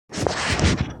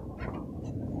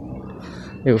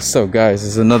Hey, what's up, guys?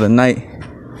 It's another night,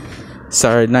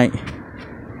 Saturday night.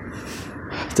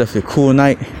 Definitely a cool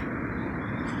night.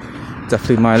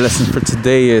 Definitely my lesson for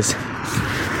today is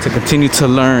to continue to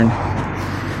learn.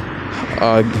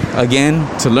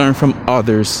 To learn from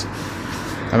others.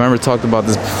 I remember talked about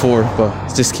this before,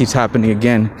 but it just keeps happening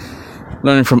again.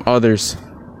 Learning from others.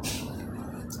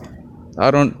 I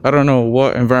don't know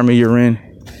what environment you're in,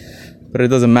 but it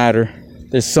doesn't matter.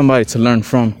 There's somebody to learn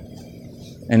from.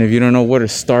 And if you don't know where to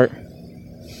start,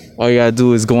 all you gotta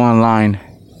do is go online,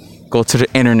 go to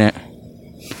the internet.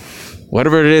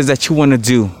 Whatever it is that you want to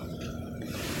do,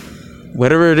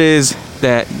 whatever it is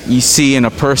that you see in a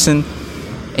person,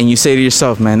 and you say to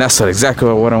yourself, man, that's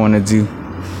exactly what I want to do.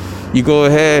 You go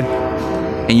ahead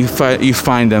and you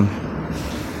find them.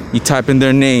 You type in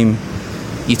their name,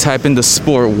 you type in the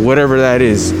sport, whatever that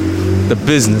is, the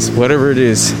business, whatever it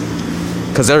is,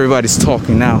 because everybody's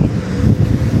talking now.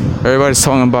 Everybody's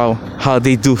talking about how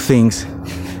they do things.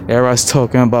 Everybody's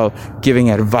talking about giving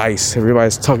advice.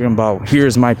 Everybody's talking about,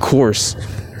 here's my course.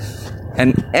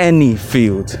 And any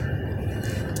field,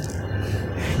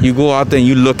 you go out there and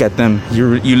you look at them,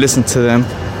 you listen to them,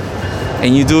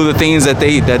 and you do the things that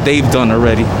they've done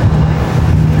already,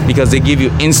 because they give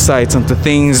you insights into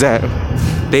things that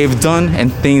they've done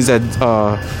and things that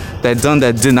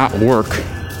did not work.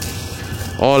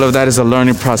 All of that is a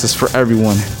learning process for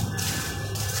everyone.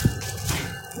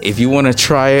 If you want to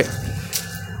try it,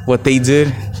 what they did,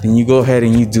 then you go ahead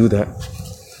and you do that.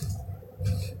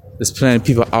 There's plenty of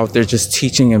people out there just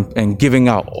teaching and giving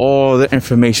out all the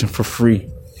information for free.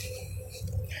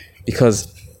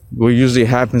 Because what usually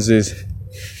happens is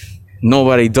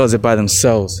nobody does it by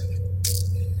themselves.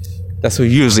 That's what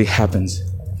usually happens.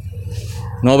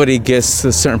 Nobody gets to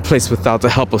a certain place without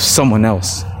the help of someone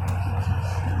else.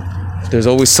 There's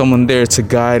always someone there to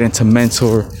guide and to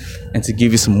mentor and to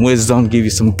give you some wisdom, give you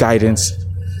some guidance.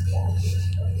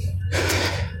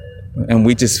 And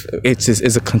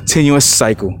it's a continuous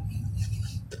cycle.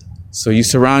 So you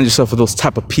surround yourself with those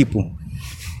type of people.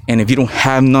 And if you don't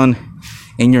have none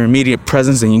in your immediate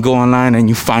presence, then you go online and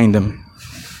you find them.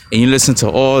 And you listen to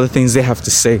all the things they have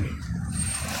to say.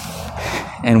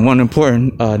 And one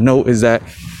important note is that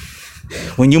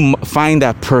when you find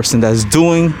that person that's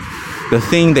doing the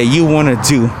thing that you want to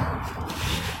do,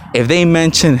 if they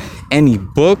mention any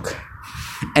book,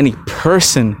 any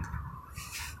person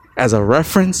as a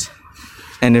reference,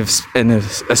 and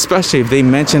especially if they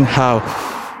mention how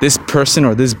this person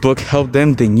or this book helped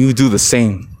them, then you do the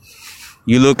same.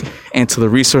 You look into the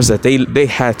resource that they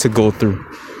had to go through,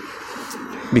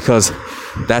 because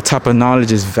that type of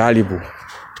knowledge is valuable.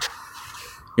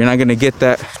 You're not gonna get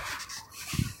that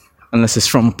unless it's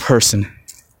from a person.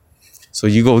 So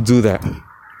you go do that.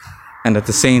 And at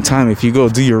the same time, if you go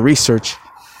do your research,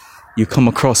 you come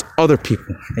across other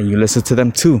people and you listen to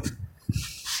them too.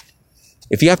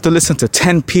 If you have to listen to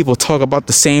 10 people talk about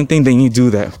the same thing, then you do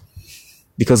that.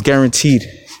 Because guaranteed,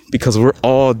 because we're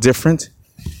all different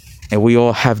and we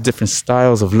all have different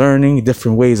styles of learning,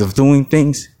 different ways of doing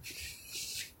things.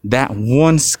 That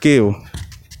one skill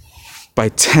by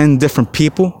 10 different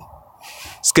people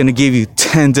is going to give you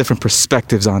 10 different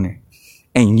perspectives on it.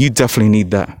 And you definitely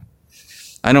need that.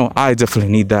 I know I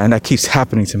definitely need that, and that keeps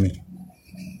happening to me.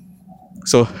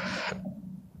 So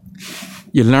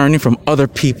you're learning from other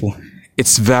people.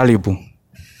 It's valuable.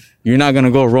 You're not going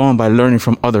to go wrong by learning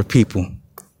from other people.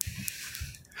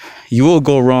 You will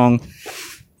go wrong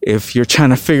if you're trying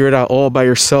to figure it out all by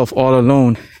yourself, all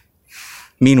alone.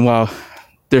 Meanwhile,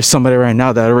 there's somebody right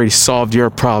now that already solved your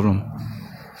problem.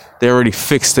 They already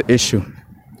fixed the issue.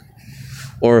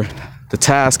 Or the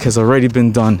task has already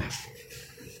been done.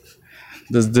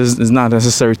 This is not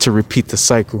necessary to repeat the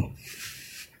cycle.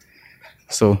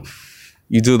 So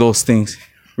you do those things.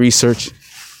 Research.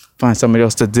 Find somebody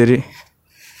else that did it.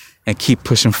 And keep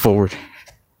pushing forward.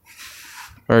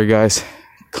 Alright, guys.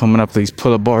 Coming up to these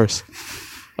pull-up bars.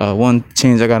 One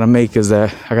change I gotta make is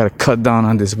that I gotta cut down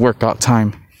on this workout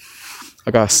time.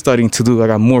 I got studying to do. I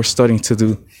got more studying to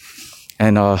do.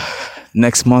 And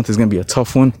next month is gonna be a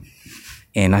tough one.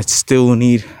 And I still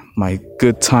need my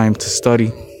good time to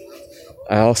study.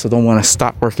 I also don't want to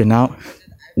stop working out.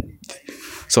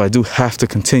 So I do have to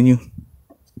continue.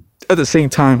 At the same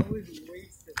time,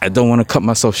 I don't want to cut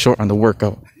myself short on the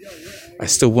workout. I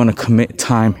still want to commit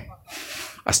time.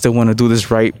 I still want to do this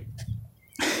right.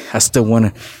 I still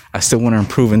want to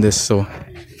improve in this. So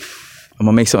I'm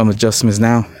gonna make some adjustments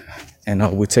now, and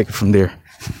we'll take it from there.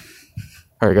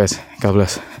 All right, guys. God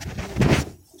bless.